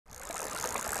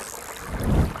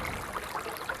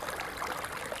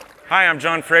Hi, I'm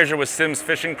John Frazier with Simms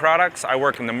Fishing Products. I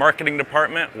work in the marketing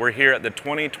department. We're here at the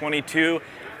 2022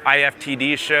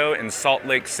 IFTD show in Salt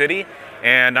Lake City,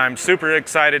 and I'm super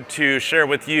excited to share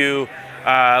with you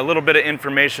a little bit of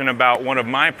information about one of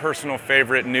my personal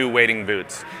favorite new wading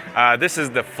boots. This is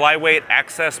the Flyweight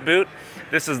Access Boot.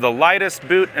 This is the lightest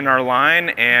boot in our line,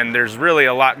 and there's really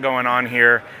a lot going on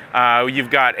here. You've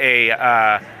got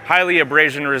a highly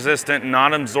abrasion resistant,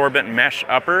 non-absorbent mesh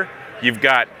upper. You've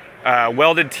got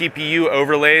welded TPU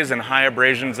overlays and high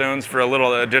abrasion zones for a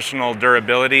little additional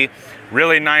durability.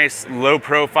 Really nice low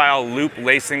profile loop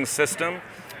lacing system.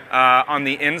 On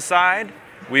the inside,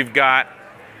 we've got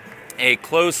a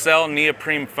closed cell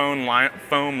neoprene foam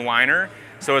liner,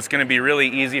 so it's going to be really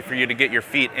easy for you to get your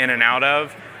feet in and out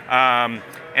of.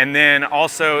 And then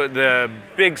also the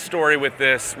big story with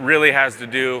this really has to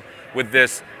do with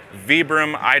this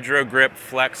Vibram Hydro Grip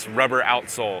Flex rubber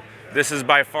outsole. This is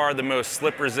by far the most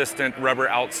slip-resistant rubber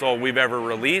outsole we've ever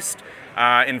released.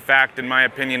 In fact, in my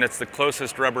opinion, it's the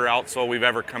closest rubber outsole we've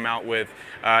ever come out with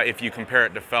if you compare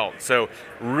it to felt. So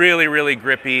really, really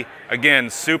grippy. Again,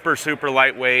 super, super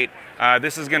lightweight.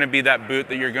 This is going to be that boot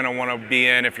that you're going to want to be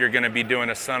in if you're going to be doing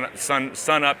a sun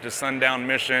up to sundown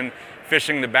mission,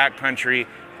 fishing the backcountry.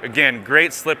 Again,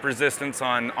 great slip resistance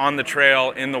on the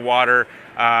trail, in the water.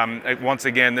 Once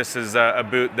again, this is a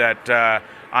boot that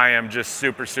I am just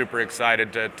super, super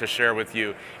excited to share with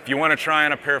you. If you want to try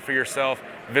on a pair for yourself,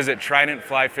 visit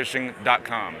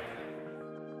tridentflyfishing.com.